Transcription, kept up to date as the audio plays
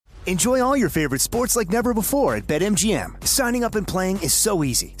Enjoy all your favorite sports like never before at BetMGM. Signing up and playing is so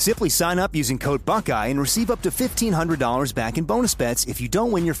easy. Simply sign up using code Buckeye and receive up to $1,500 back in bonus bets if you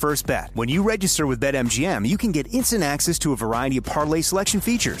don't win your first bet. When you register with BetMGM, you can get instant access to a variety of parlay selection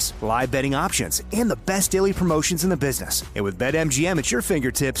features, live betting options, and the best daily promotions in the business. And with BetMGM at your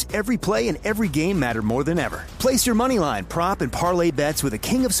fingertips, every play and every game matter more than ever. Place your moneyline, prop, and parlay bets with the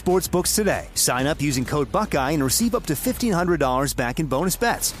king of sportsbooks today. Sign up using code Buckeye and receive up to $1,500 back in bonus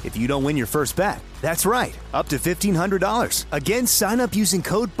bets if you don't win your first bet. That's right, up to $1,500. Again, sign up using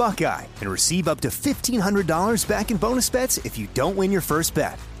code Buckeye and receive up to $1,500 back in bonus bets if you don't win your first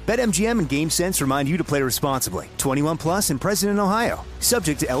bet. BetMGM and GameSense remind you to play responsibly. 21 plus and present in Ohio.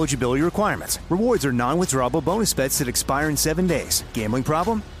 Subject to eligibility requirements. Rewards are non-withdrawable bonus bets that expire in 7 days. Gambling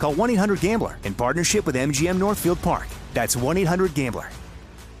problem? Call 1-800-GAMBLER in partnership with MGM Northfield Park. That's 1-800-GAMBLER.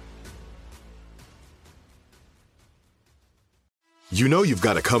 You know you've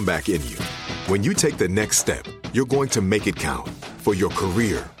got a comeback in you. When you take the next step, you're going to make it count. For your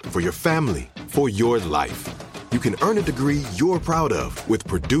career, for your family, for your life. You can earn a degree you're proud of with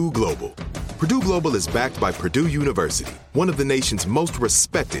Purdue Global. Purdue Global is backed by Purdue University, one of the nation's most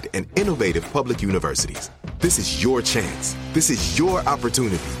respected and innovative public universities. This is your chance. This is your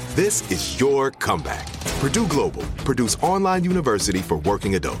opportunity. This is your comeback. Purdue Global, Purdue's online university for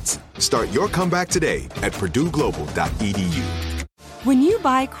working adults. Start your comeback today at purdueglobal.edu. When you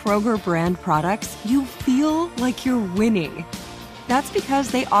buy Kroger brand products, you feel like you're winning. That's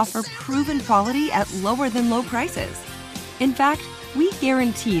because they offer proven quality at lower than low prices. In fact, we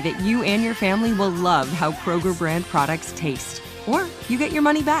guarantee that you and your family will love how Kroger brand products taste, or you get your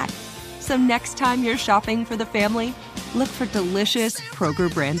money back. So next time you're shopping for the family, look for delicious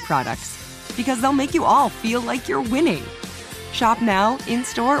Kroger brand products, because they'll make you all feel like you're winning. Shop now,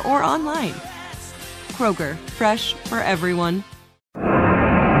 in-store, or online. Kroger, fresh for everyone.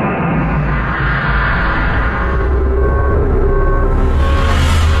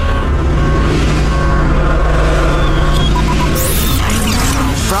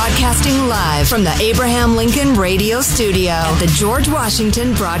 Broadcasting live from the Abraham Lincoln Radio Studio at the George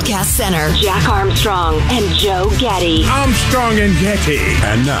Washington Broadcast Center. Jack Armstrong and Joe Getty. Armstrong and Getty.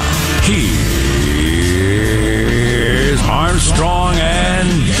 And now, here's Armstrong and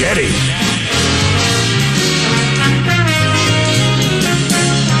Getty.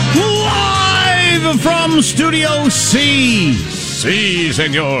 Live from Studio C. Si,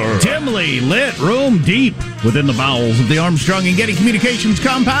 senor. Dimly lit room deep within the bowels of the Armstrong and Getty Communications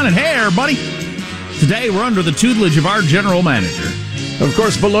compound. And hey, everybody, today we're under the tutelage of our general manager. Of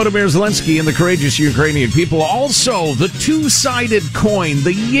course, Volodymyr Zelensky and the courageous Ukrainian people. Also, the two-sided coin,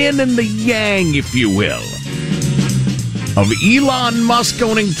 the yin and the yang, if you will, of Elon Musk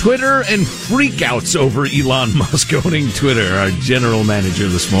owning Twitter and freakouts over Elon Musk owning Twitter. Our general manager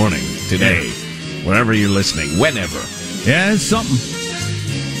this morning, today, wherever you're listening, whenever. Yeah, it's something.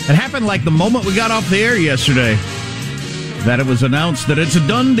 It happened like the moment we got off the air yesterday that it was announced that it's a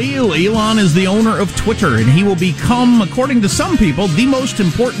done deal. Elon is the owner of Twitter, and he will become, according to some people, the most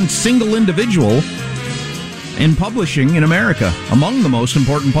important single individual in publishing in America, among the most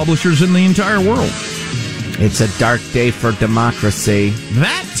important publishers in the entire world. It's a dark day for democracy.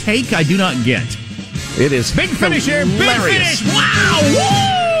 That take I do not get. It is big finish here, big finish. Wow! Woo!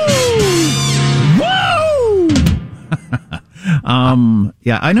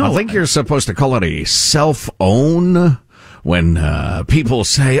 Yeah, I know. I think you're supposed to call it a self-own when people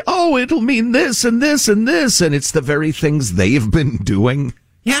say, oh, it'll mean this and this and this, and it's the very things they've been doing.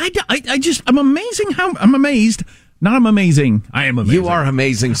 Yeah, I'm amazing how, I'm amazed. Not I'm amazing. I am amazing. You are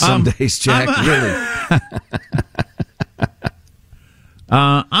amazing some days, Jack, really.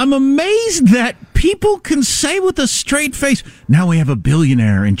 I'm amazed that people can say with a straight face, now we have a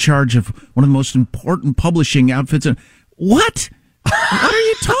billionaire in charge of one of the most important publishing outfits. What? What are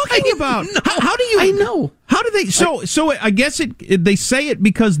you talking about? How do you? I know. How do they? So I guess they say it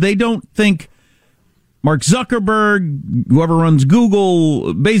because they don't think Mark Zuckerberg, whoever runs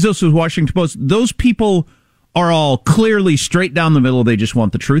Google, Bezos with Washington Post, those people are all clearly straight down the middle. They just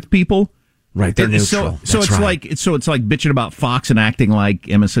want the truth people. Right, they're neutral. So it's right. It's like bitching about Fox and acting like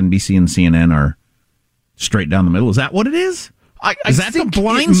MSNBC and CNN are straight down the middle. Is that what it is? Is that the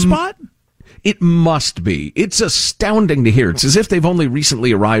blind spot? It must be. It's astounding to hear. It's as if they've only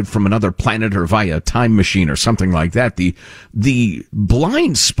recently arrived from another planet or via a time machine or something like that. The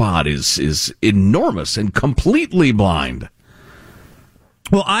blind spot is enormous and completely blind.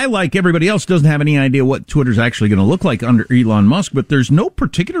 Well, I, like everybody else, doesn't have any idea what Twitter's actually going to look like under Elon Musk, but there's no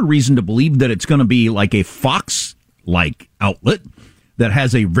particular reason to believe that it's going to be like a Fox-like outlet. that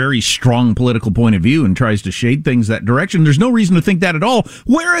has a very strong political point of view and tries to shade things that direction. There's no reason to think that at all.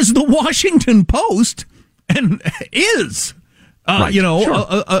 Whereas the Washington Post has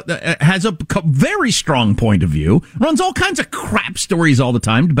a very strong point of view, runs all kinds of crap stories all the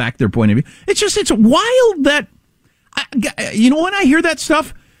time to back their point of view. It's wild that, when I hear that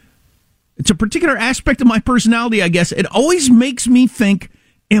stuff, it's a particular aspect of my personality, I guess. It always makes me think,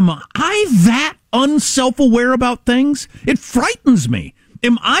 am I that unself-aware about things? It frightens me.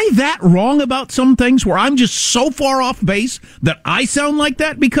 Am I that wrong about some things where I'm just so far off base that I sound like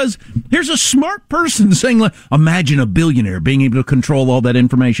that? Because here's a smart person saying, imagine a billionaire being able to control all that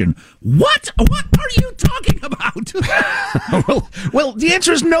information. What? What are you talking about? well, the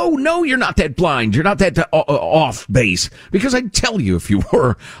answer is no, you're not that blind. You're not that off base. Because I'd tell you if you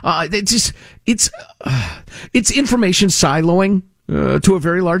were. It's information siloing. To a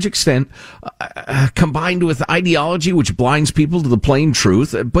very large extent, combined with ideology which blinds people to the plain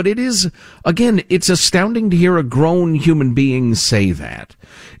truth. But it is, again, it's astounding to hear a grown human being say that.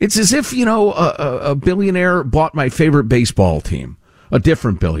 It's as if, a billionaire bought my favorite baseball team, a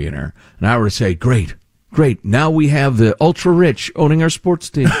different billionaire, and I were to say, great, now we have the ultra-rich owning our sports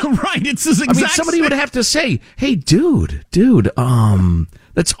team. Right, it's this exact somebody would have to say, hey, dude,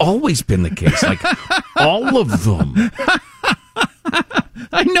 that's always been the case, like, all of them.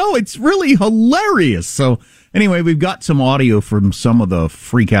 I know, it's really hilarious. So anyway, we've got some audio from some of the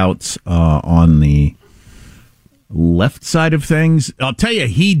freakouts on the left side of things. I'll tell you,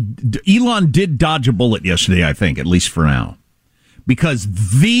 Elon did dodge a bullet yesterday, I think, at least for now. Because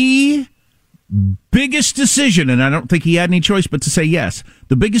the biggest decision, and I don't think he had any choice but to say yes,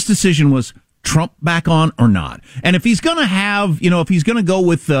 the biggest decision was Trump back on or not. And if he's going to have, if he's going to go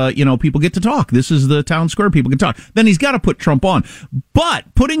with, people get to talk, this is the town square, people can talk, then he's got to put Trump on.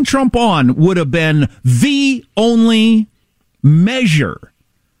 But putting Trump on would have been the only measure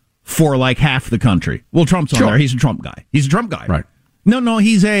for like half the country. Well, Trump's on there. He's a Trump guy. Right. No,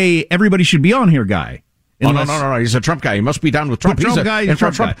 he's a everybody should be on here guy. Unless, no. He's a Trump guy. He must be down with Trump. He's a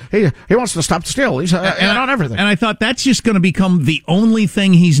Trump guy. He wants to stop the steal. He's on everything. And I thought that's just going to become the only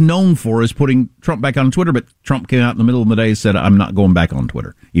thing he's known for is putting Trump back on Twitter. But Trump came out in the middle of the day and said, I'm not going back on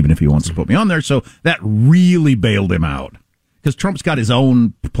Twitter, even if he wants to put me on there. So that really bailed him out. Because Trump's got his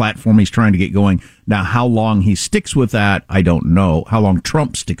own platform he's trying to get going. Now, how long he sticks with that, I don't know. How long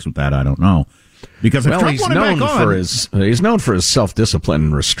Trump sticks with that, I don't know. Because if Trump wanted back on, he's known for his self-discipline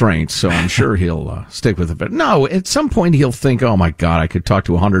and restraint, so I'm sure he'll stick with it. But no, at some point he'll think, oh my God, I could talk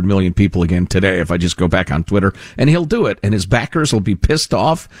to 100 million people again today if I just go back on Twitter, and he'll do it, and his backers will be pissed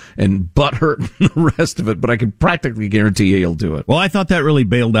off and butthurt and the rest of it, but I can practically guarantee you he'll do it. Well, I thought that really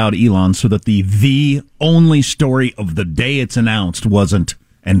bailed out Elon so that the only story of the day it's announced wasn't,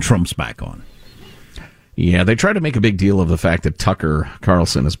 and Trump's back on. Yeah, they try to make a big deal of the fact that Tucker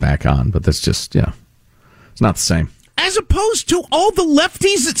Carlson is back on, but that's just, it's not the same. As opposed to all the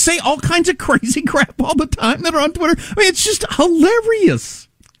lefties that say all kinds of crazy crap all the time that are on Twitter. I mean, it's just hilarious.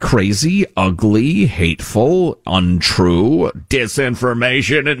 Crazy, ugly, hateful, untrue,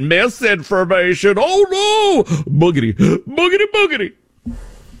 disinformation and misinformation. Oh no! Boogity, boogity, boogity.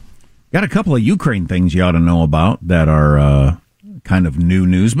 Got a couple of Ukraine things you ought to know about that are kind of new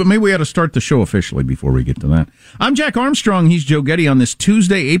news, but maybe we ought to start the show officially before we get to that. I'm Jack Armstrong. He's Joe Getty on this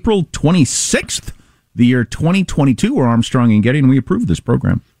Tuesday, April 26th, the year 2022. We're Armstrong and Getty, and we approve this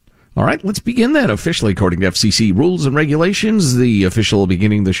program. All right, let's begin that officially according to FCC rules and regulations. The official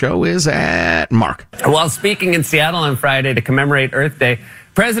beginning of the show is at Mark. While speaking in Seattle on Friday to commemorate Earth Day,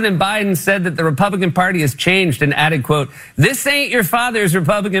 President Biden said that the Republican Party has changed and added, quote, "This ain't your father's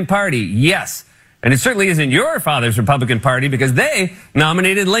Republican Party." Yes. And it certainly isn't your father's Republican Party because they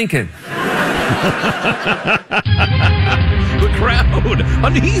nominated Lincoln. The crowd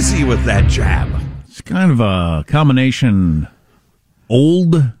uneasy with that jab. It's kind of a combination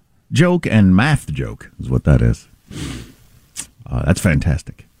old joke and math joke is what that is. That's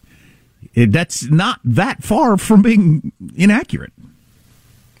fantastic. That's not that far from being inaccurate.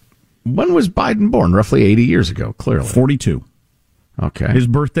 When was Biden born? Roughly 80 years ago, clearly. 42. Okay. His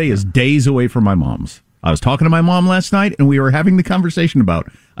birthday is days away from my mom's. I was talking to my mom last night, and we were having the conversation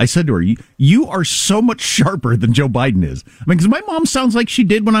about, I said to her, you are so much sharper than Joe Biden is. I mean, because my mom sounds like she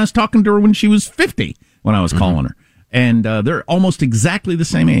did when I was talking to her when she was 50, when I was calling her. And they're almost exactly the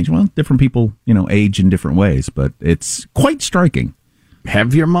same age. Well, different people, age in different ways, but it's quite striking.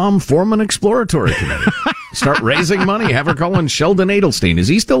 Have your mom form an exploratory committee. Start raising money. Have her call in Sheldon Adelstein. Is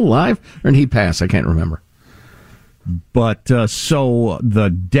he still alive, or did he pass? I can't remember. But so the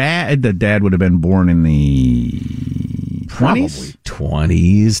dad would have been born in the 20s? Probably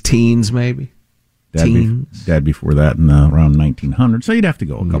 20s, teens maybe. Dad before that in around 1900. So you'd have to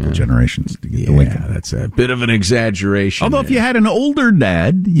go a couple generations to get to Lincoln. That's a bit of an exaggeration. Although if you had an older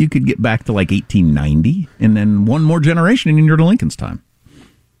dad, you could get back to like 1890, and then one more generation and you're to Lincoln's time.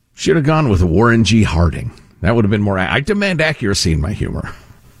 Should have gone with Warren G. Harding. That would have been more. I demand accuracy in my humor.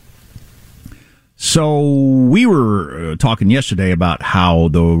 So we were talking yesterday about how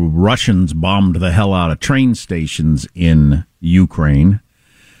the Russians bombed the hell out of train stations in Ukraine.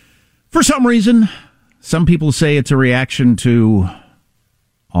 For some reason, some people say it's a reaction to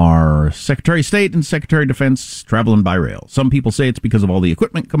our Secretary of State and Secretary of Defense traveling by rail. Some people say it's because of all the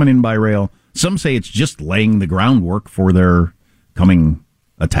equipment coming in by rail. Some say it's just laying the groundwork for their coming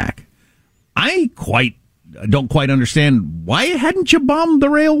attack. I don't quite understand, why hadn't you bombed the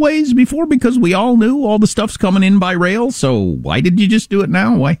railways before? Because we all knew all the stuff's coming in by rail, so why did you just do it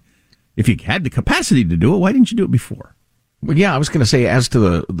now? Why, if you had the capacity to do it, why didn't you do it before? Well, yeah, I was going to say, as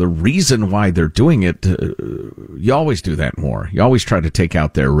to the reason why they're doing it, you always do that more. You always try to take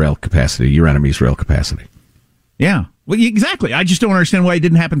out their rail capacity, your enemy's rail capacity. Yeah, well, exactly. I just don't understand why it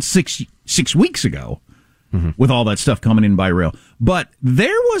didn't happen six weeks ago with all that stuff coming in by rail. But there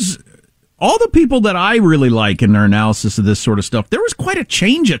was, all the people that I really like in their analysis of this sort of stuff, there was quite a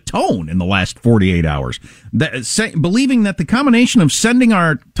change of tone in the last 48 hours. Believing that the combination of sending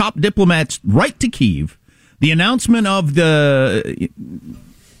our top diplomats right to Kyiv, the announcement of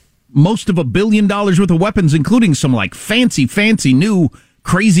most of $1 billion worth of weapons, including some like fancy new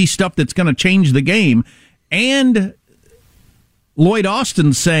crazy stuff that's going to change the game, and Lloyd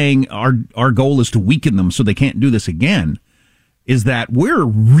Austin saying our goal is to weaken them so they can't do this again, is that we're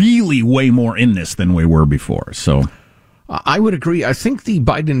really way more in this than we were before. So I would agree. I think the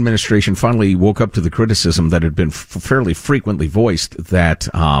Biden administration finally woke up to the criticism that had been fairly frequently voiced that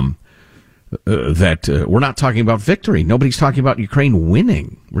we're not talking about victory. Nobody's talking about Ukraine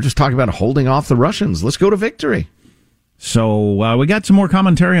winning. We're just talking about holding off the Russians. Let's go to victory. So we got some more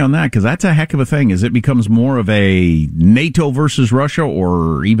commentary on that, because that's a heck of a thing, as it becomes more of a NATO versus Russia,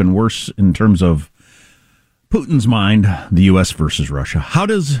 or even worse in terms of Putin's mind, the U.S. versus Russia. How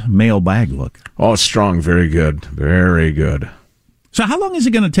does mailbag look? Oh, strong. Very good. Very good. So how long is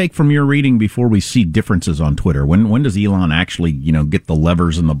it going to take from your reading before we see differences on Twitter? When does Elon actually, get the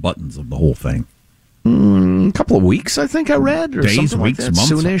levers and the buttons of the whole thing? A couple of weeks, I think I read. Or days, something weeks, like that.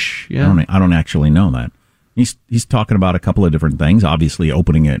 months? Soonish. Yeah. I don't actually know that. He's talking about a couple of different things, obviously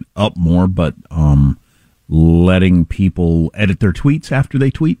opening it up more, but letting people edit their tweets after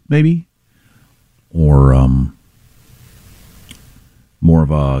they tweet, maybe? Or more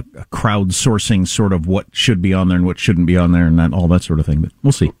of a crowdsourcing sort of what should be on there and what shouldn't be on there, and all that sort of thing. But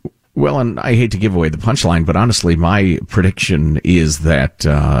we'll see. Well, and I hate to give away the punchline, but honestly, my prediction is that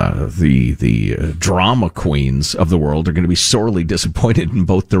the drama queens of the world are going to be sorely disappointed in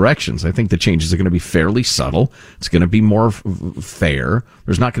both directions. I think the changes are going to be fairly subtle. It's going to be more fair.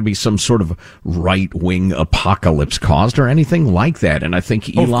 There's not going to be some sort of right-wing apocalypse caused or anything like that. And I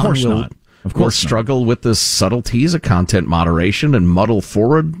think Elon will struggle with the subtleties of content moderation and muddle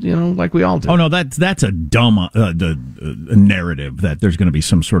forward, like we all do. Oh, no, that's a dumb narrative that there's going to be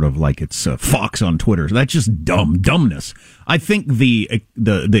some sort of, like, it's Fox on Twitter. That's just dumbness. I think the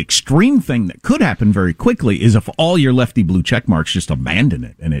extreme thing that could happen very quickly is if all your lefty blue check marks just abandon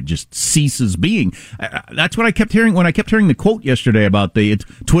it and it just ceases being. That's what I kept hearing when I kept hearing the quote yesterday about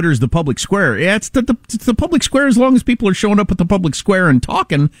Twitter's the public square. Yeah, it's the public square as long as people are showing up at the public square and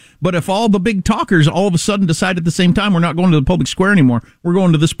talking. But if all the big talkers all of a sudden decide at the same time, we're not going to the public square anymore, we're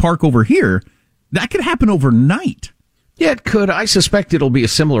going to this park over here, that could happen overnight. Yeah, it could. I suspect it'll be a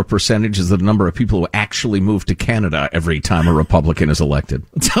similar percentage as the number of people who actually move to Canada every time a Republican is elected.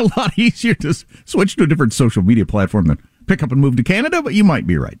 It's a lot easier to switch to a different social media platform than pick up and move to Canada, but you might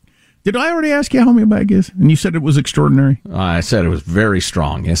be right. Did I already ask you how mailbag is? And you said it was extraordinary? I said it was very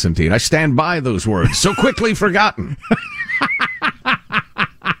strong. Yes, indeed. I stand by those words. So quickly forgotten.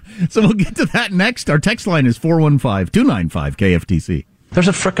 So we'll get to that next. Our text line is 415-295-KFTC. There's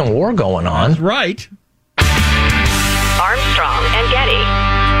a frickin' war going on. That's right. Armstrong and Getty.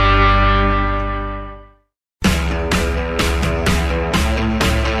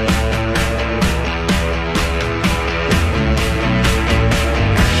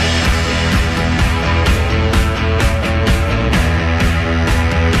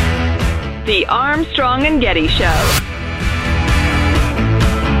 The Armstrong and Getty Show.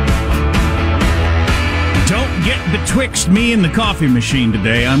 Don't get betwixt me and the coffee machine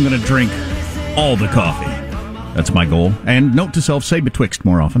today. I'm going to drink all the coffee. That's my goal. And note to self, say betwixt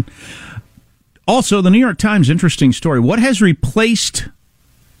more often. Also, the New York Times, interesting story. What has replaced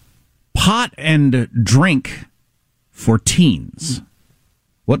pot and drink for teens?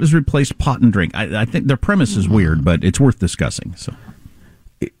 What does replace pot and drink? I think their premise is weird, but it's worth discussing. So,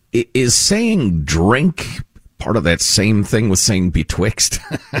 is saying drink part of that same thing with saying betwixt?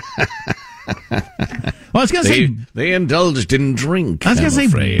 Well, I was going to say they indulged in drink. I was going to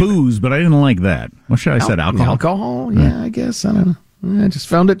say booze, but I didn't like that. What should I say? Alcohol? Alcohol? Yeah, I guess. I don't know. I just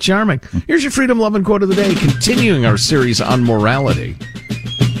found it charming. Here's your freedom-loving quote of the day, continuing our series on morality.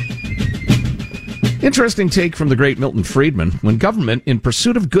 Interesting take from the great Milton Friedman. When government, in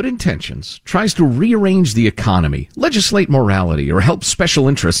pursuit of good intentions, tries to rearrange the economy, legislate morality, or help special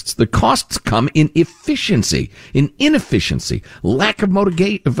interests, the costs come in efficiency, in inefficiency, lack of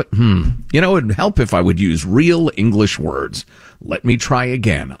motivation. It would help if I would use real English words. Let me try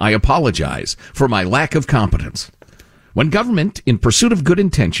again. I apologize for my lack of competence. When government, in pursuit of good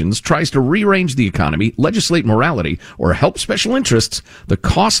intentions, tries to rearrange the economy, legislate morality, or help special interests, the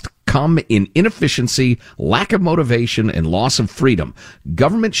costs come in inefficiency, lack of motivation, and loss of freedom.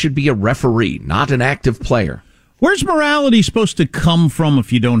 Government should be a referee, not an active player. Where's morality supposed to come from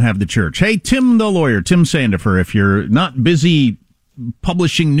if you don't have the church? Hey, Tim the lawyer, Tim Sandifer, if you're not busy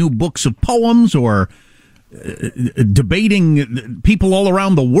publishing new books of poems or debating people all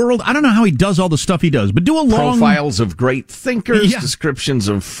around the world. I don't know how he does all the stuff he does, but do a long... Profiles of great thinkers, descriptions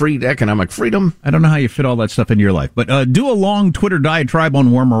of economic freedom. I don't know how you fit all that stuff into your life, but do a long Twitter diatribe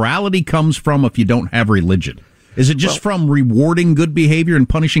on where morality comes from if you don't have religion. Is it just from rewarding good behavior and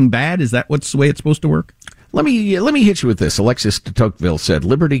punishing bad? Is that the way it's supposed to work? Let me hit you with this. Alexis de Tocqueville said,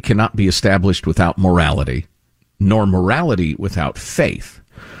 liberty cannot be established without morality, nor morality without faith.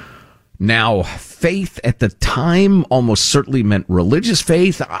 Now, faith at the time almost certainly meant religious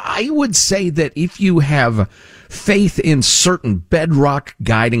faith. I would say that if you have faith in certain bedrock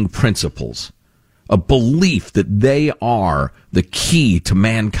guiding principles, a belief that they are the key to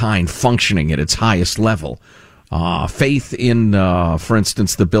mankind functioning at its highest level, faith in, for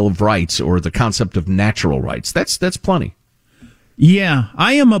instance, the Bill of Rights or the concept of natural rights, that's plenty. Yeah,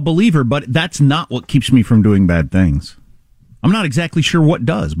 I am a believer, but that's not what keeps me from doing bad things. I'm not exactly sure what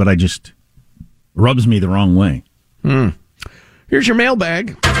does, but I just rubs me the wrong way. Here's your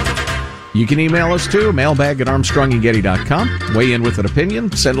mailbag. You can email us too, mailbag@armstrongandgetty.com. Weigh in with an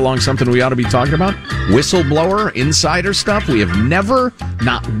opinion. Send along something we ought to be talking about. Whistleblower, insider stuff. We have never,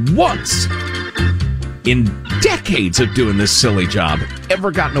 not once, in decades of doing this silly job,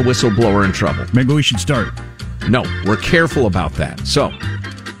 ever gotten a whistleblower in trouble. Maybe we should start. No, we're careful about that. So,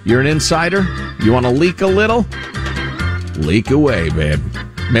 you're an insider? You want to leak a little? Leak away, babe.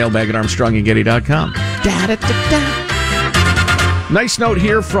 Mailbag@armstrongandgetty.com. Nice note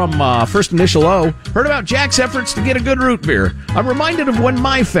here from First Initial O. Heard about Jack's efforts to get a good root beer. I'm reminded of when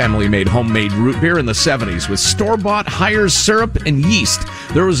my family made homemade root beer in the 70s with store-bought Hires syrup and yeast.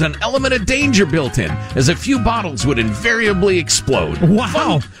 There was an element of danger built in, as a few bottles would invariably explode.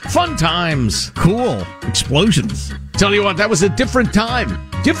 Wow. Fun times. Cool. Explosions. Tell you what, that was a different time.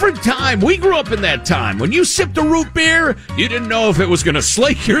 Different time. We grew up in that time. When you sipped a root beer, you didn't know if it was going to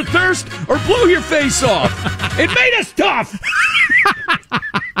slake your thirst or blow your face off. It made us tough.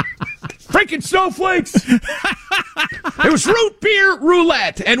 Freaking snowflakes. It was root beer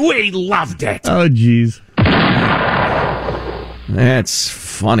roulette, and we loved it. Oh, jeez. That's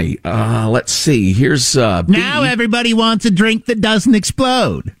funny. Let's see. Here's now everybody wants a drink that doesn't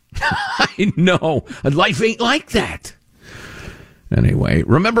explode. I know. Life ain't like that. Anyway,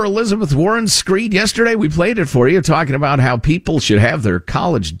 remember Elizabeth Warren's screed yesterday? We played it for you, talking about how people should have their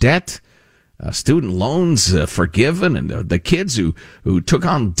college debt, student loans forgiven, and the kids who took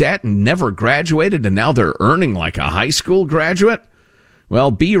on debt and never graduated, and now they're earning like a high school graduate.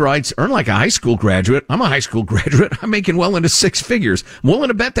 Well, B writes, earn like a high school graduate. I'm a high school graduate. I'm making well into six figures. I'm willing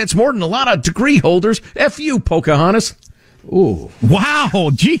to bet that's more than a lot of degree holders. F you, Pocahontas. Ooh. Wow,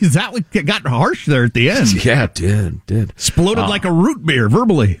 geez, that got harsh there at the end. Yeah, it did. Exploded like a root beer,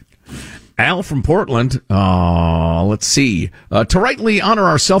 verbally. Al from Portland, let's see. To rightly honor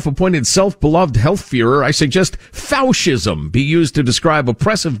our self-appointed, self-beloved health Führer, I suggest Faucism be used to describe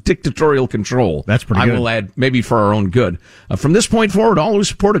oppressive dictatorial control. That's pretty good. I will add, maybe for our own good. From this point forward, all who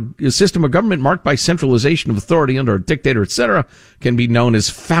support a system of government marked by centralization of authority under a dictator, etc., can be known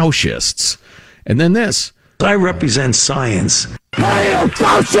as Faucists. And then this. I represent science. Hail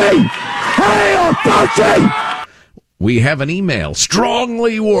Fauci! Hail Fauci! We have an email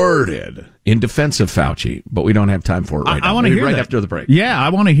strongly worded in defense of Fauci, but we don't have time for it right now. I want to hear right that. After the break. Yeah, I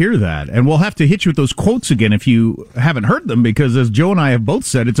want to hear that. And we'll have to hit you with those quotes again if you haven't heard them, because as Joe and I have both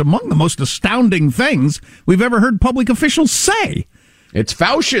said, it's among the most astounding things we've ever heard public officials say. It's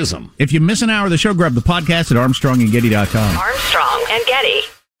Faucism. If you miss an hour of the show, grab the podcast at ArmstrongandGetty.com. Armstrong and Getty.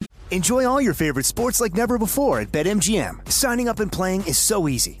 Enjoy all your favorite sports like never before at BetMGM. Signing up and playing is so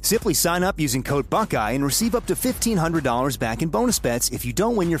easy. Simply sign up using code Buckeye and receive up to $1,500 back in bonus bets if you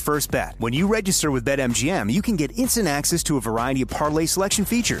don't win your first bet. When you register with BetMGM, you can get instant access to a variety of parlay selection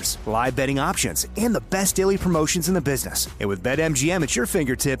features, live betting options, and the best daily promotions in the business. And with BetMGM at your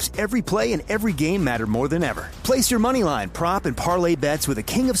fingertips, every play and every game matter more than ever. Place your moneyline, prop, and parlay bets with the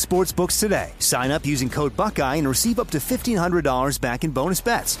king of sportsbooks today. Sign up using code Buckeye and receive up to $1,500 back in bonus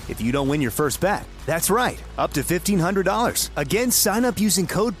bets if you don't win your first bet. That's right, up to $1,500. Again, sign up using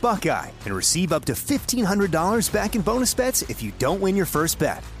code Buckeye and receive up to $1,500 back in bonus bets if you don't win your first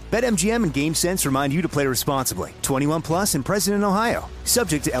bet. BetMGM and GameSense remind you to play responsibly. 21 plus and present in Ohio.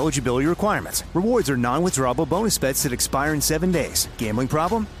 Subject to eligibility requirements. Rewards are non-withdrawable bonus bets that expire in 7 days. Gambling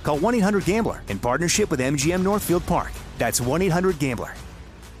problem? Call 1-800-GAMBLER in partnership with MGM Northfield Park. That's 1-800-GAMBLER.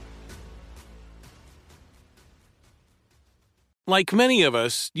 Like many of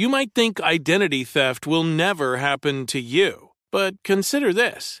us, you might think identity theft will never happen to you. But consider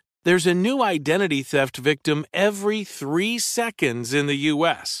this. There's a new identity theft victim every 3 seconds in the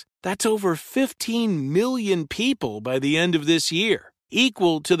U.S. That's over 15 million people by the end of this year,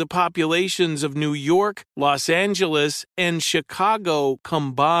 equal to the populations of New York, Los Angeles, and Chicago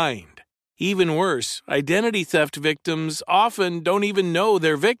combined. Even worse, identity theft victims often don't even know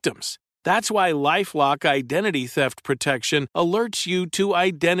they're victims. That's why LifeLock Identity Theft Protection alerts you to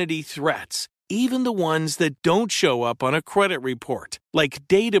identity threats, even the ones that don't show up on a credit report, like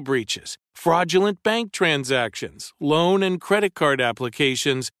data breaches, fraudulent bank transactions, loan and credit card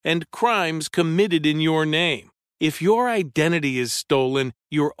applications, and crimes committed in your name. If your identity is stolen,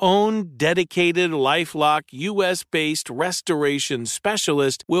 your own dedicated LifeLock U.S.-based restoration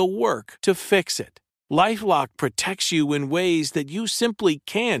specialist will work to fix it. LifeLock protects you in ways that you simply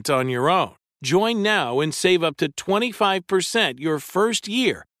can't on your own. Join now and save up to 25% your first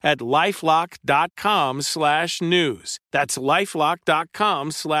year at LifeLock.com/news. That's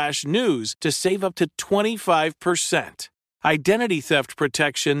LifeLock.com/news to save up to 25%. Identity theft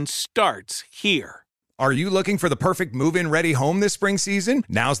protection starts here. Are you looking for the perfect move-in ready home this spring season?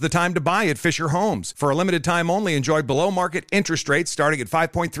 Now's the time to buy at Fisher Homes. For a limited time only, enjoy below-market interest rates starting at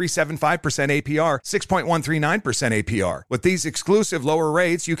 5.375% APR, 6.139% APR. With these exclusive lower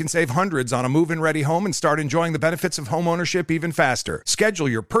rates, you can save hundreds on a move-in ready home and start enjoying the benefits of homeownership even faster. Schedule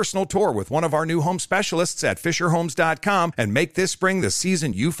your personal tour with one of our new home specialists at FisherHomes.com and make this spring the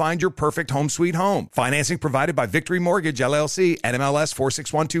season you find your perfect home sweet home. Financing provided by Victory Mortgage, LLC, NMLS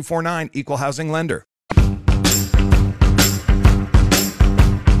 461249, Equal Housing Lender.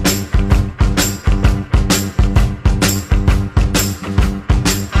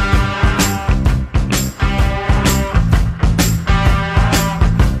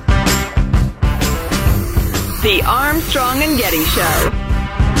 The Armstrong and Getty Show.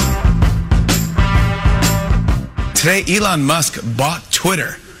 Today, Elon Musk bought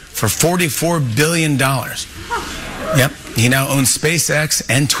Twitter for $44 billion. Yep, he now owns SpaceX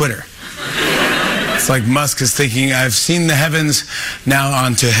and Twitter. It's like Musk is thinking, I've seen the heavens, now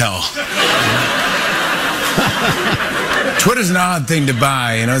on to hell. Twitter's an odd thing to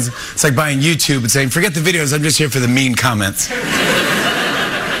buy. You know, it's like buying YouTube and saying, forget the videos, I'm just here for the mean comments.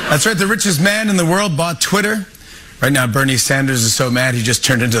 That's right, the richest man in the world bought Twitter. Right now, Bernie Sanders is so mad he just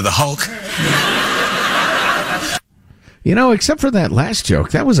turned into the Hulk. You know, except for that last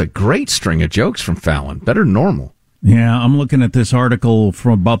joke, that was a great string of jokes from Fallon. Better than normal. Yeah, I'm looking at this article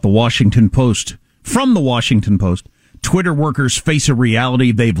about the Washington Post. From the Washington Post, Twitter workers face a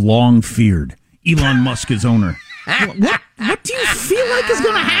reality they've long feared. Elon Musk is owner. What do you feel like is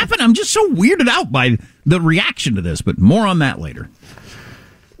going to happen? I'm just so weirded out by the reaction to this, but more on that later.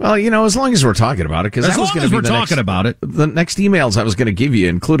 Well, you know, as long as we're talking about it, because as long as we're talking about it, the next emails I was going to give you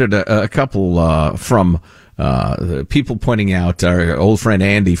included a couple from people pointing out. Our old friend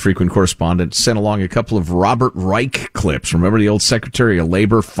Andy, frequent correspondent, sent along a couple of Robert Reich clips. Remember the old Secretary of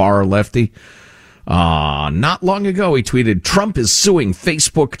Labor, far lefty? Not long ago, he tweeted, Trump is suing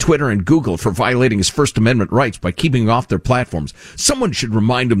Facebook, Twitter, and Google for violating his First Amendment rights by keeping off their platforms. Someone should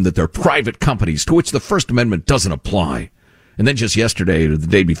remind him that they're private companies to which the First Amendment doesn't apply. And then just yesterday, or the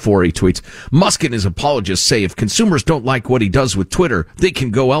day before, he tweets, Musk and his apologists say if consumers don't like what he does with Twitter, they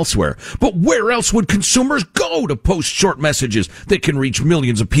can go elsewhere. But where else would consumers go to post short messages that can reach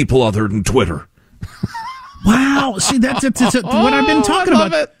millions of people other than Twitter? Wow. See, that's what I've been talking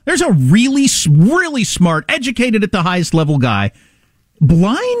about. It. There's a really, really smart, educated at the highest level guy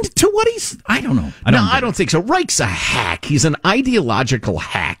blind to what he's... I don't know. I don't think so. Reich's a hack. He's an ideological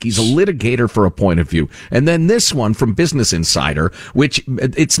hack. He's a litigator for a point of view. And then this one from Business Insider, which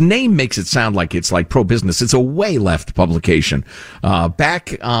its name makes it sound like it's like pro-business. It's a way left publication.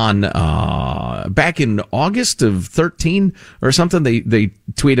 Back in August of 13 or something, they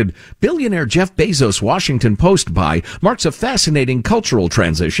tweeted, billionaire Jeff Bezos' Washington Post buy marks a fascinating cultural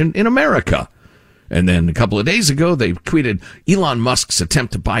transition in America. And then a couple of days ago, they tweeted, Elon Musk's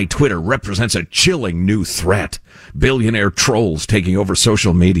attempt to buy Twitter represents a chilling new threat. Billionaire trolls taking over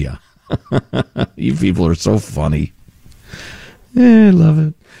social media. You people are so funny. I love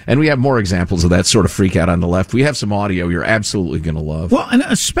it. And we have more examples of that sort of freak out on the left. We have some audio you're absolutely going to love. Well, and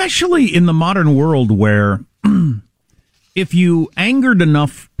especially in the modern world where if you angered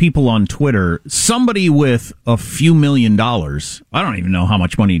enough people on Twitter, somebody with a few $1 million, I don't even know how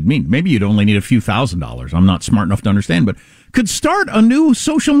much money you'd need. Maybe you'd only need a few $1,000s. I'm not smart enough to understand, but could start a new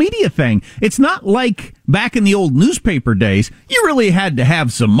social media thing. It's not like back in the old newspaper days, you really had to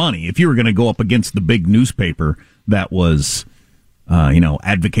have some money if you were going to go up against the big newspaper that was,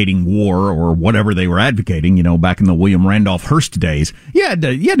 advocating war or whatever they were advocating, back in the William Randolph Hearst days. You had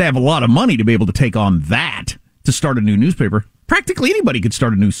to have a lot of money to be able to take on that. To start a new newspaper. Practically anybody could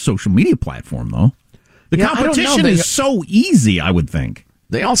start a new social media platform, though. The competition is so easy, I would think.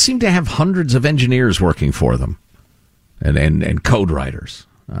 They all seem to have hundreds of engineers working for them and code writers.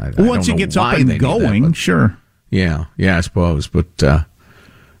 Once it gets up and going, sure. Yeah, I suppose. But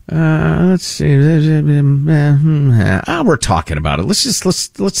let's see. We're talking about it. Let's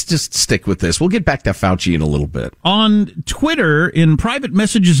just stick with this. We'll get back to Fauci in a little bit. On Twitter, in private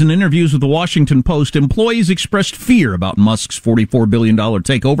messages and interviews with the Washington Post, employees expressed fear about Musk's $44 billion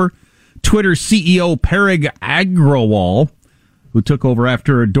takeover. Twitter CEO Parag Agrawal, who took over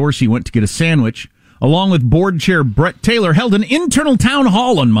after Dorsey went to get a sandwich, along with board chair Brett Taylor, held an internal town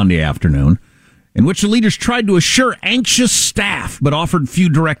hall on Monday afternoon, in which the leaders tried to assure anxious staff but offered few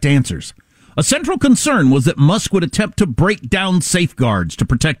direct answers. A central concern was that Musk would attempt to break down safeguards to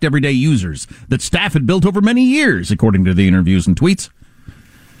protect everyday users that staff had built over many years, according to the interviews and tweets.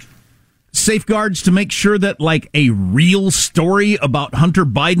 Safeguards to make sure that, like, a real story about Hunter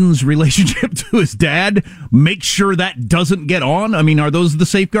Biden's relationship to his dad, make sure that doesn't get on? I mean, are those the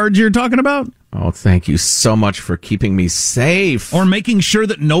safeguards you're talking about? Oh, thank you so much for keeping me safe. Or making sure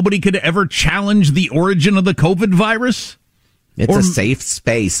that nobody could ever challenge the origin of the COVID virus? It's a safe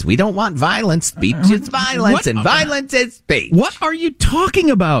space. We don't want violence. Speech is violence, and violence is speech. What are you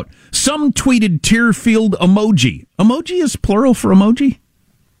talking about? Some tweeted tear-filled emoji. Emoji is plural for emoji?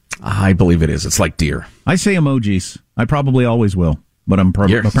 I believe it is. It's like deer. I say emojis. I probably always will. But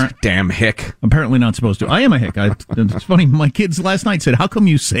You're damn hick. Apparently not supposed to. I am a hick. It's funny. My kids last night said, how come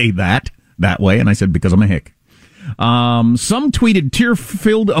you say that way? And I said, because I'm a hick. Some tweeted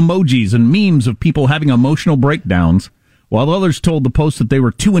tear-filled emojis and memes of people having emotional breakdowns, while others told the Post that they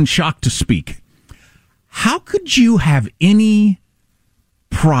were too in shock to speak. How could you have any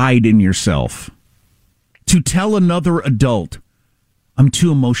pride in yourself to tell another adult, I'm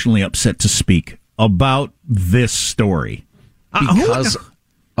too emotionally upset to speak about this story? Because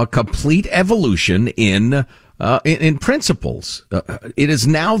a complete evolution in principles. It is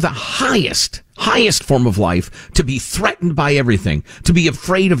now the highest form of life to be threatened by everything, to be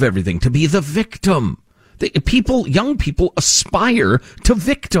afraid of everything, to be the victim. Young people aspire to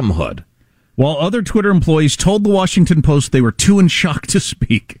victimhood. While other Twitter employees told the Washington Post they were too in shock to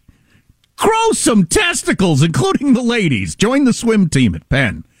speak. Grow some testicles, including the ladies. Join the swim team at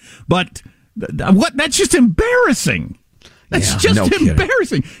Penn. But that's just embarrassing. That's just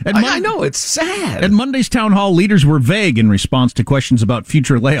embarrassing. I know, it's sad. At Monday's town hall, leaders were vague in response to questions about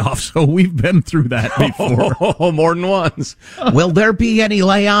future layoffs, so we've been through that before. Oh, more than once. Will there be any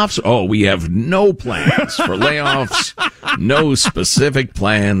layoffs? Oh, we have no plans for layoffs, no specific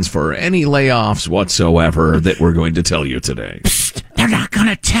plans for any layoffs whatsoever that we're going to tell you today. Psst, they're not going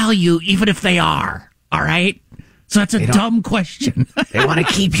to tell you, even if they are, all right? So that's a dumb question. They want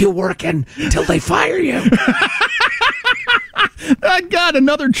to keep you working until they fire you. I got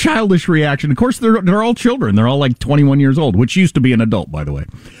another childish reaction. Of course, they're all children. They're all like 21 years old, which used to be an adult, by the way.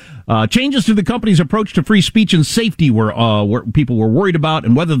 Changes to the company's approach to free speech and safety were people were worried about,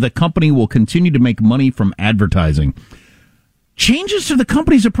 and whether the company will continue to make money from advertising. Changes to the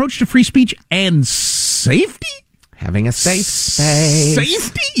company's approach to free speech and safety? Having a safe space.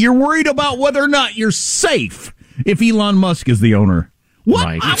 Safety? You're worried about whether or not you're safe if Elon Musk is the owner. What?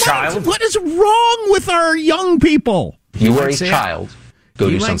 Right. What is wrong with our young people? You were a child go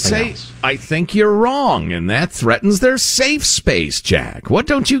he do might something say, else. I think you're wrong, and that threatens their safe space, Jack. What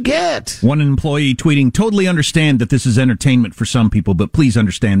don't you get? One employee tweeting, totally understand that this is entertainment for some people, but please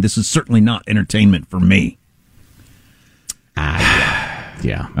understand this is certainly not entertainment for me.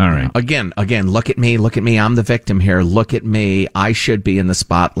 Yeah. All right. Again, look at me. I'm the victim here. Look at me. I should be in the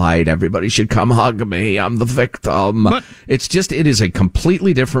spotlight. Everybody should come hug me. I'm the victim. But it is a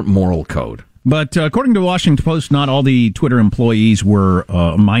completely different moral code. But according to the Washington Post, not all the Twitter employees were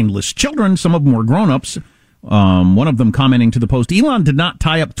mindless children. Some of them were grown-ups. One of them commenting to the Post, Elon did not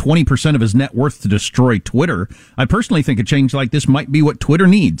tie up 20% of his net worth to destroy Twitter. I personally think a change like this might be what Twitter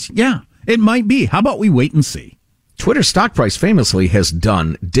needs. Yeah, it might be. How about we wait and see? Twitter's stock price famously has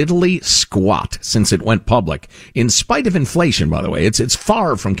done diddly squat since it went public, in spite of inflation, by the way. It's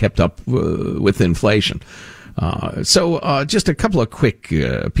far from kept up with inflation. So just a couple of quick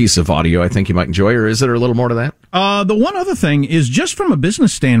pieces of audio I think you might enjoy, or is there a little more to that? The one other thing is, just from a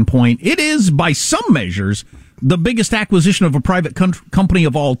business standpoint, it is, by some measures, the biggest acquisition of a private company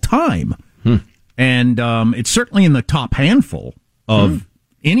of all time. And it's certainly in the top handful of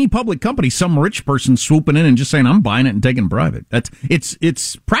any public company, some rich person swooping in and just saying, I'm buying it and taking it private.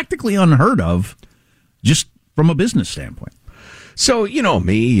 It's practically unheard of, just from a business standpoint. So, you know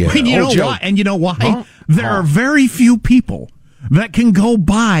me. You know why? And you know why? There are very few people that can go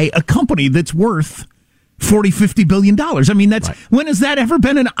buy a company that's worth $40-50 billion. I mean, that's when has that ever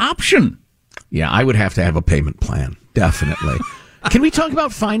been an option? Yeah, I would have to have a payment plan. Definitely. Can we talk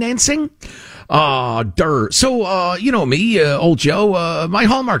about financing? So, you know me, old Joe, my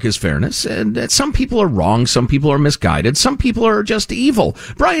hallmark is fairness, and some people are wrong, some people are misguided, some people are just evil.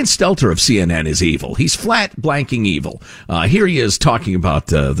 Brian Stelter of CNN is evil. He's flat blanking evil. Here he is talking about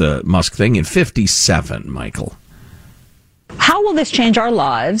the Musk thing in 57, Michael. How will this change our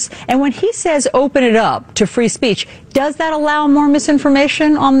lives? And when he says open it up to free speech, does that allow more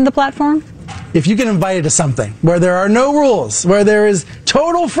misinformation on the platform? If you get invited to something where there are no rules, where there is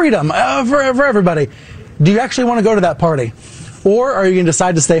total freedom for everybody, do you actually want to go to that party? Or are you going to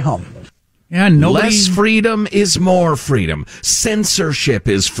decide to stay home? Yeah, less freedom is more freedom. Censorship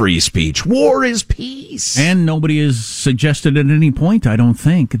is free speech. War is peace. And nobody has suggested at any point, I don't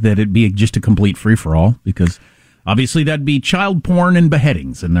think, that it be just a complete free-for-all, because obviously that'd be child porn and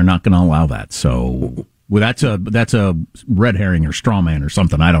beheadings, and they're not going to allow that. So well, that's a red herring or straw man or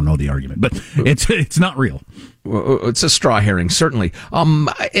something. I don't know the argument, but it's not real. Well, it's a straw herring, certainly. And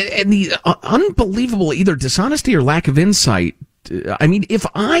the unbelievable either dishonesty or lack of insight. I mean, if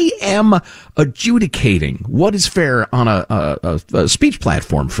I am adjudicating what is fair on a speech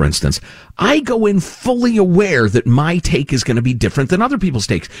platform, for instance, I go in fully aware that my take is going to be different than other people's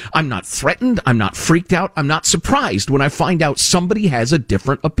takes. I'm not threatened. I'm not freaked out. I'm not surprised when I find out somebody has a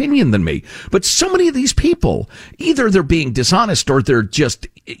different opinion than me. But so many of these people, either they're being dishonest or they're just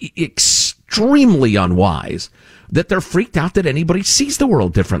extremely unwise, that they're freaked out that anybody sees the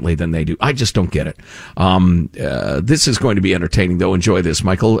world differently than they do. I just don't get it. This is going to be entertaining, though. Enjoy this,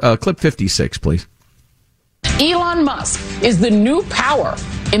 Michael. Clip 56, please. Elon Musk is the new power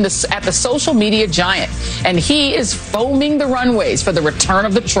at the social media giant, and he is foaming the runways for the return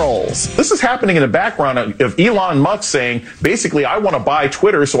of the trolls. This is happening in the background of Elon Musk saying, basically, I want to buy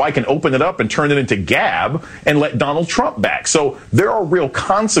Twitter so I can open it up and turn it into Gab and let Donald Trump back. So there are real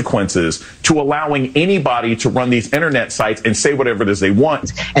consequences to allowing anybody to run these internet sites and say whatever it is they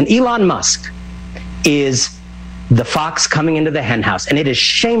want. And Elon Musk is the fox coming into the henhouse, and it is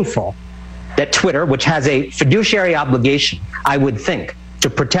shameful that Twitter, which has a fiduciary obligation, I would think, to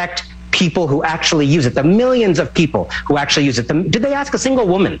protect people who actually use it, the millions of people who actually use it. Did they ask a single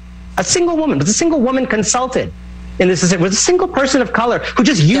woman? A single woman? Was a single woman consulted? And this is it. Was a single person of color who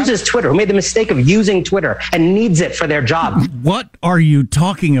just uses Twitter, who made the mistake of using Twitter and needs it for their job. What are you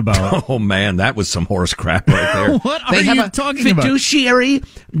talking about? Oh, man, that was some horse crap right there. What are you talking about? Fiduciary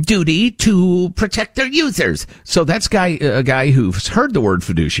duty to protect their users. So that's a guy who's heard the word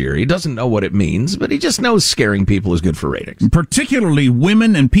fiduciary, doesn't know what it means, but he just knows scaring people is good for ratings. Particularly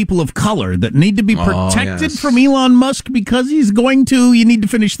women and people of color that need to be protected from Elon Musk because he's going to. You need to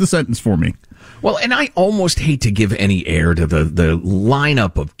finish the sentence for me. Well, and I almost hate to give any air to the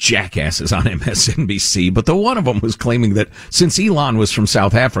lineup of jackasses on MSNBC, but the one of them was claiming that since Elon was from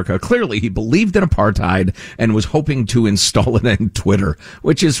South Africa, clearly he believed in apartheid and was hoping to install it in Twitter,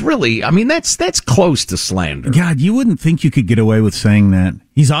 which is really, I mean, that's close to slander. God, you wouldn't think you could get away with saying that.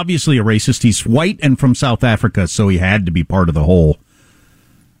 He's obviously a racist. He's white and from South Africa, so he had to be part of the whole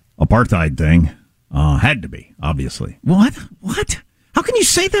apartheid thing. Had to be, obviously. What? How can you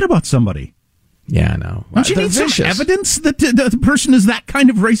say that about somebody? Yeah, I know. Don't you need some evidence that the person is that kind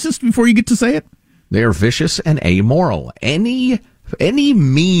of racist before you get to say it? They are vicious and amoral. Any any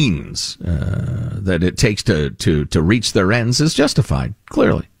means that it takes to reach their ends is justified,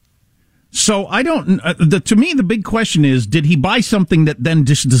 clearly. So I don't. To me, the big question is: did he buy something that then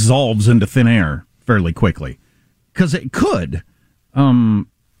just dissolves into thin air fairly quickly? Because it could, in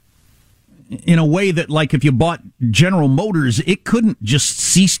a way that, like, if you bought General Motors, it couldn't just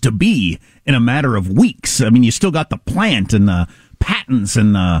cease to be in a matter of weeks. I mean, you still got the plant and the patents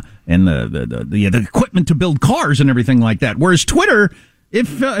and the equipment to build cars and everything like that. Whereas Twitter,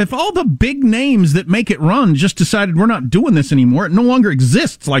 if all the big names that make it run just decided we're not doing this anymore, it no longer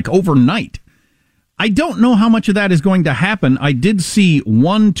exists like overnight. I don't know how much of that is going to happen. I did see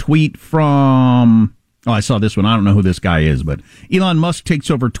one tweet from, I saw this one. I don't know who this guy is, but Elon Musk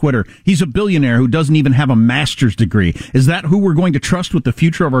takes over Twitter. He's a billionaire who doesn't even have a master's degree. Is that who we're going to trust with the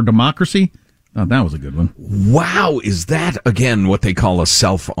future of our democracy? Oh, that was a good one. Wow, is that, again, what they call a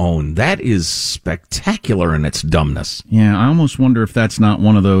self-own? That is spectacular in its dumbness. Yeah, I almost wonder if that's not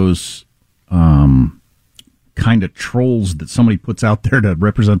one of those kind of trolls that somebody puts out there to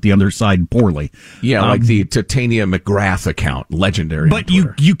represent the other side poorly. Yeah, like the Titania McGrath account, legendary. But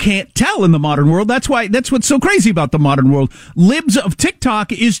you can't tell in the modern world. That's what's so crazy about the modern world. Libs of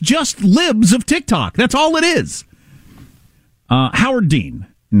TikTok is just libs of TikTok. That's all it is. Howard Dean.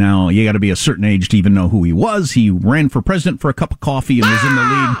 Now, you got to be a certain age to even know who he was. He ran for president for a cup of coffee and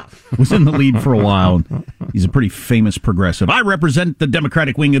was in the lead for a while. He's a pretty famous progressive. I represent the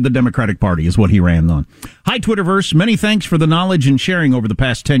Democratic wing of the Democratic Party is what he ran on. Hi, Twitterverse. Many thanks for the knowledge and sharing over the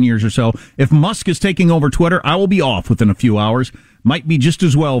past 10 years or so. If Musk is taking over Twitter, I will be off within a few hours. Might be just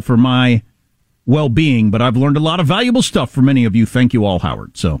as well for my well-being, but I've learned a lot of valuable stuff from many of you. Thank you all,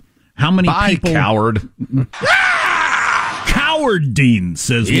 Howard. So, how many people... coward. Howard Dean,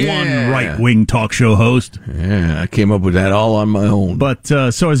 says one right-wing talk show host. Yeah, I came up with that all on my own. But,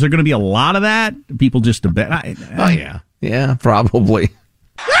 so is there going to be a lot of that? People just debate? Oh, yeah. Yeah, probably.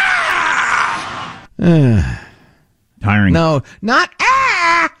 Tiring. No, not...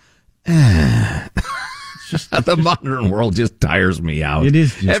 The modern world just tires me out. It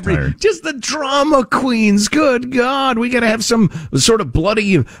is just tired. Just the drama queens. Good God. We got to have some sort of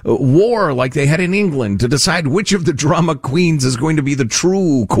bloody war like they had in England to decide which of the drama queens is going to be the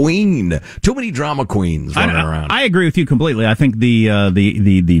true queen. Too many drama queens running around. I agree with you completely. I think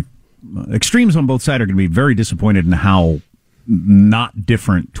the extremes on both sides are going to be very disappointed in how not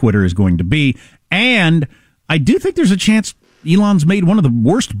different Twitter is going to be. And I do think there's a chance Elon's made one of the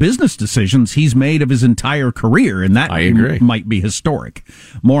worst business decisions he's made of his entire career, and that I agree. Might be historic.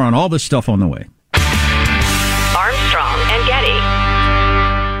 More on all this stuff on the way. Armstrong and Getty.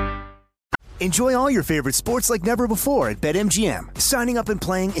 Enjoy all your favorite sports like never before at BetMGM. Signing up and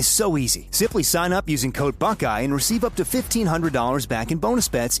playing is so easy. Simply sign up using code Buckeye and receive up to $1,500 back in bonus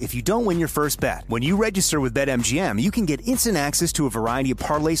bets if you don't win your first bet. When you register with BetMGM, you can get instant access to a variety of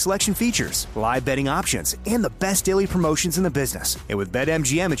parlay selection features, live betting options, and the best daily promotions in the business. And with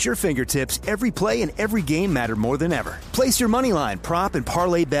BetMGM at your fingertips, every play and every game matter more than ever. Place your moneyline, prop, and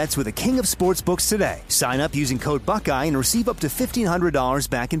parlay bets with the king of sportsbooks today. Sign up using code Buckeye and receive up to $1,500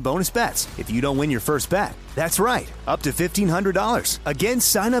 back in bonus bets if you don't win your first bet. That's right, up to $1,500. Again,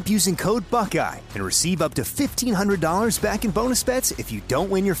 sign up using code Buckeye and receive up to $1,500 back in bonus bets if you don't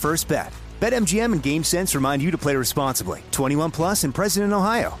win your first bet. BetMGM and GameSense remind you to play responsibly. 21 plus and present in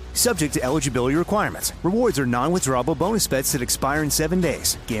Ohio. Subject to eligibility requirements. Rewards are non-withdrawable bonus bets that expire in 7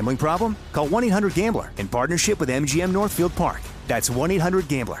 days. Gambling problem? Call 1-800-GAMBLER in partnership with MGM Northfield Park. That's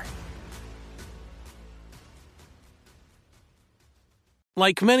 1-800-GAMBLER.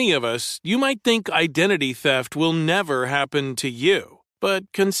 Like many of us, you might think identity theft will never happen to you.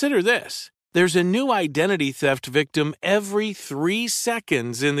 But consider this. There's a new identity theft victim every 3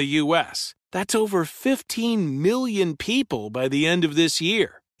 seconds in the U.S. That's over 15 million people by the end of this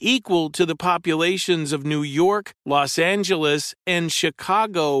year, equal to the populations of New York, Los Angeles, and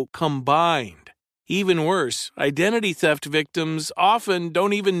Chicago combined. Even worse, identity theft victims often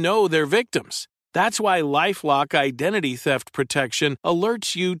don't even know they're victims. That's why LifeLock Identity Theft Protection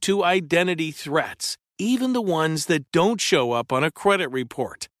alerts you to identity threats, even the ones that don't show up on a credit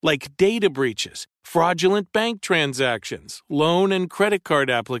report, like data breaches, fraudulent bank transactions, loan and credit card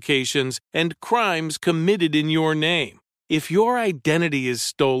applications, and crimes committed in your name. If your identity is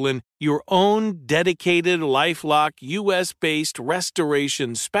stolen, your own dedicated LifeLock U.S.-based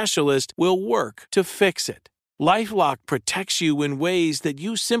restoration specialist will work to fix it. LifeLock protects you in ways that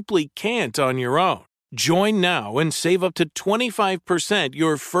you simply can't on your own. Join now and save up to 25%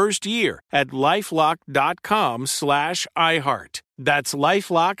 your first year at LifeLock.com/iHeart. That's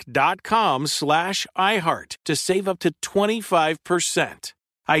LifeLock.com/iHeart to save up to 25%.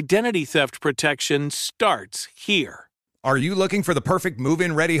 Identity theft protection starts here. Are you looking for the perfect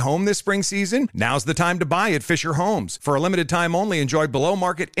move-in ready home this spring season? Now's the time to buy at Fisher Homes. For a limited time only, enjoy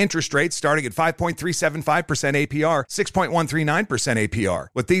below-market interest rates starting at 5.375% APR, 6.139% APR.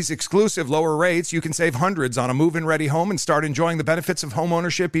 With these exclusive lower rates, you can save hundreds on a move-in ready home and start enjoying the benefits of home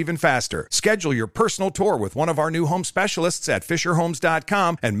ownership even faster. Schedule your personal tour with one of our new home specialists at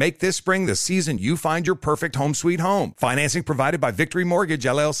FisherHomes.com and make this spring the season you find your perfect home sweet home. Financing provided by Victory Mortgage,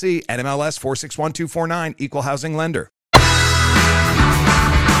 LLC, NMLS 461249, Equal Housing Lender.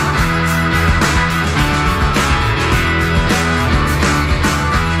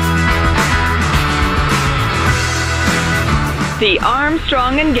 The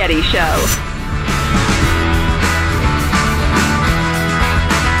Armstrong and Getty Show.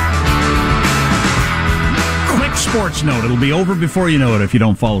 Quick sports note. It'll be over before you know it if you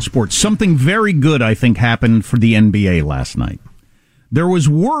don't follow sports. Something very good, I think, happened for the NBA last night. There was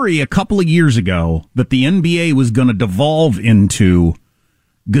worry a couple of years ago that the NBA was going to devolve into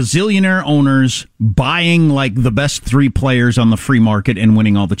gazillionaire owners buying like the best three players on the free market and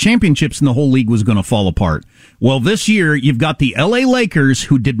winning all the championships, and the whole league was going to fall apart. Well, this year, you've got the LA Lakers,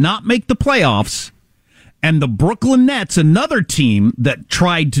 who did not make the playoffs, and the Brooklyn Nets, another team that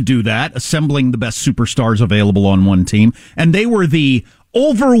tried to do that, assembling the best superstars available on one team, and they were the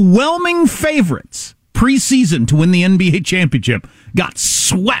overwhelming favorites preseason to win the NBA championship, got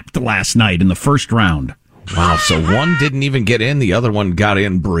swept last night in the first round. Wow, so one didn't even get in, the other one got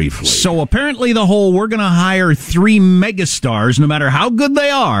in briefly. So apparently the whole, we're going to hire three megastars, no matter how good they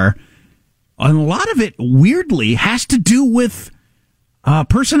are, and a lot of it, weirdly, has to do with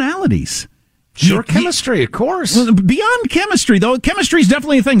personalities. Sure, chemistry, of course. Well, beyond chemistry, though, chemistry is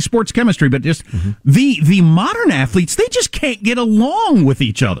definitely a thing, sports chemistry, but just the modern athletes, they just can't get along with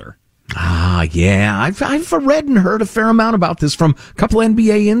each other. Ah, yeah. I've read and heard a fair amount about this from a couple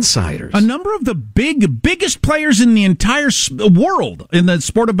NBA insiders. A number of the biggest players in the entire world in the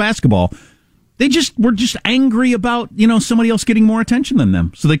sport of basketball, they were just angry about, somebody else getting more attention than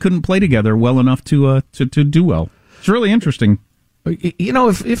them, so they couldn't play together well enough to do well. It's really interesting.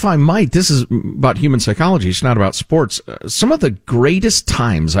 If I might, this is about human psychology. It's not about sports. Some of the greatest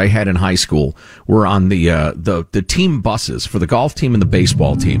times I had in high school were on the team buses for the golf team and the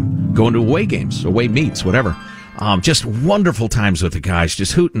baseball team, going to away games, away meets, whatever. Just wonderful times with the guys,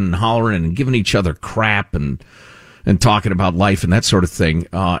 just hooting and hollering and giving each other crap and talking about life and that sort of thing.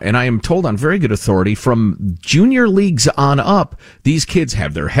 And I am told on very good authority from junior leagues on up, these kids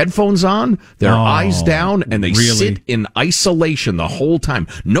have their headphones on, their eyes down, and they sit in isolation the whole time.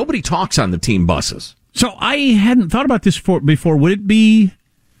 Nobody talks on the team buses. So I hadn't thought about this before. Would it be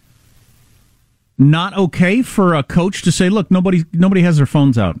not okay for a coach to say, look, nobody has their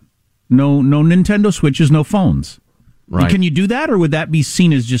phones out. No Nintendo Switches, no phones. Right. Can you do that, or would that be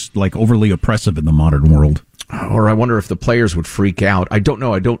seen as just like overly oppressive in the modern world? Or I wonder if the players would freak out. I don't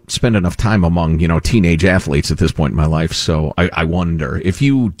know. I don't spend enough time among, teenage athletes at this point in my life. So I wonder. If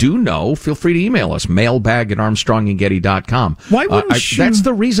you do know, feel free to email us, mailbag@armstrongandgetty.com. Why wouldn't you? That's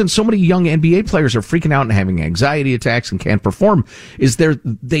the reason so many young NBA players are freaking out and having anxiety attacks and can't perform, is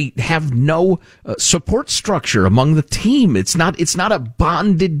they have no support structure among the team. It's not a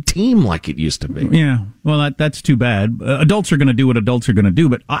bonded team like it used to be. Yeah. Well, that's too bad. Adults are going to do what adults are going to do.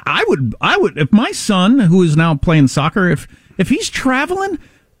 But I would, if my son, who is now playing soccer, if he's traveling,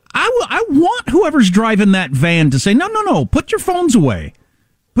 I want whoever's driving that van to say, no, put your phones away.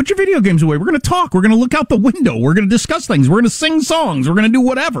 Put your video games away. We're going to talk. We're going to look out the window. We're going to discuss things. We're going to sing songs. We're going to do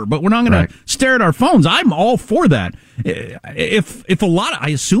whatever, but we're not going to stare at our phones. I'm all for that. If I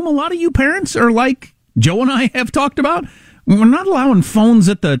assume a lot of you parents are like Joe and I have talked about, we're not allowing phones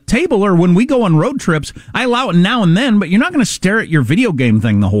at the table, or when we go on road trips, I allow it now and then, but you're not going to stare at your video game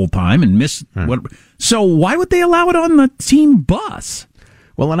thing the whole time and miss what. So why would they allow it on the team bus?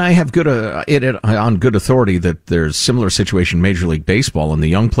 Well, and I have on good authority that there's similar situation in Major League Baseball, and the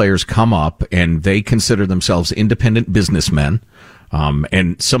young players come up and they consider themselves independent businessmen.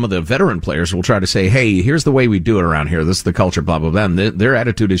 And some of the veteran players will try to say, hey, here's the way we do it around here. This is the culture, blah, blah, blah. And their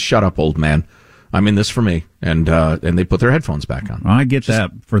attitude is, shut up, old man. I'm in this for me, and they put their headphones back on. I get that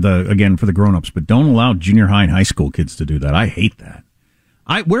for the grown-ups, but don't allow junior high and high school kids to do that. I hate that.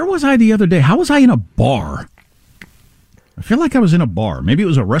 Where was I the other day? How was I in a bar? I feel like I was in a bar. Maybe it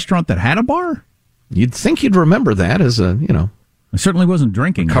was a restaurant that had a bar? You'd think you'd remember that as I certainly wasn't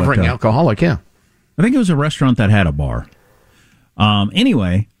drinking. Recovering alcoholic, yeah. I think it was a restaurant that had a bar.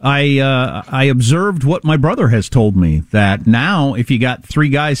 Anyway, I observed what my brother has told me, that now if you got three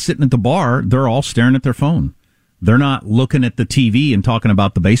guys sitting at the bar, they're all staring at their phone. They're not looking at the TV and talking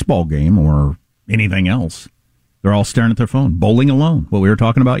about the baseball game or anything else. They're all staring at their phone. Bowling alone, what we were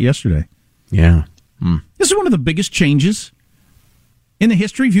talking about yesterday. Yeah. This is one of the biggest changes in the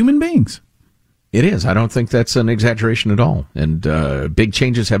history of human beings. It is. I don't think that's an exaggeration at all. And big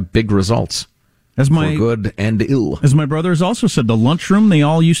changes have big results. For good and ill. As my brother has also said, the lunchroom, they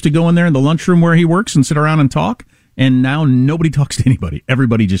all used to go in there in the lunchroom where he works and sit around and talk. And now nobody talks to anybody.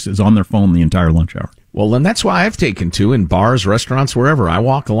 Everybody just is on their phone the entire lunch hour. Well, then that's why I've taken to in bars, restaurants, wherever. I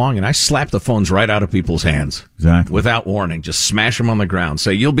walk along and I slap the phones right out of people's hands. Exactly. Without warning. Just smash them on the ground.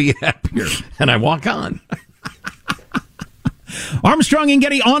 Say, you'll be happier. And I walk on. Armstrong and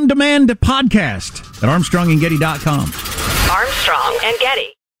Getty On Demand podcast at armstrongandgetty.com. Armstrong and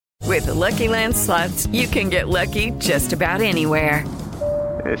Getty. With the Lucky Land Slots, you can get lucky just about anywhere.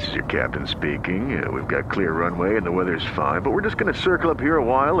 This is your captain speaking. We've got clear runway and the weather's fine, but we're just going to circle up here a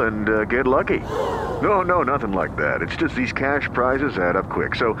while and get lucky. No, nothing like that. It's just these cash prizes add up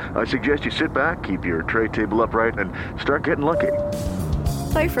quick. So I suggest you sit back, keep your tray table upright, and start getting lucky.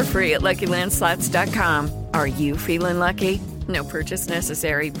 Play for free at LuckyLandSlots.com. Are you feeling lucky? No purchase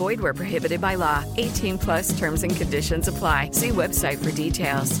necessary. Void where prohibited by law. 18+ terms and conditions apply. See website for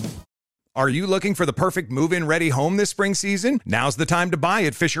details. Are you looking for the perfect move-in ready home this spring season? Now's the time to buy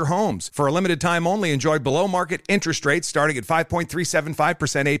at Fisher Homes. For a limited time only, enjoy below-market interest rates starting at 5.375%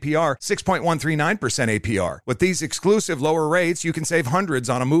 APR, 6.139% APR. With these exclusive lower rates, you can save hundreds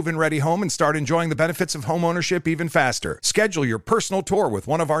on a move-in ready home and start enjoying the benefits of home ownership even faster. Schedule your personal tour with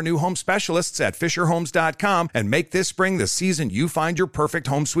one of our new home specialists at FisherHomes.com and make this spring the season you find your perfect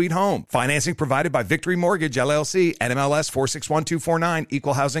home sweet home. Financing provided by Victory Mortgage, LLC, NMLS 461249,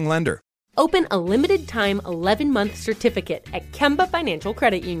 Equal Housing Lender. Open a limited-time 11-month certificate at Kemba Financial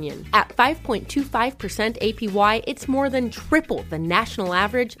Credit Union. At 5.25% APY, it's more than triple the national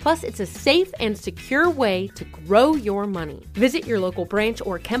average, plus it's a safe and secure way to grow your money. Visit your local branch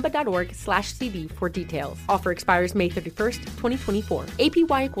or kemba.org/CD for details. Offer expires May 31st, 2024.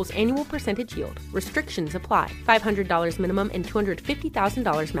 APY equals annual percentage yield. Restrictions apply. $500 minimum and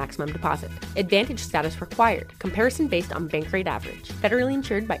 $250,000 maximum deposit. Advantage status required. Comparison based on bank rate average. Federally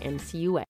insured by NCUA.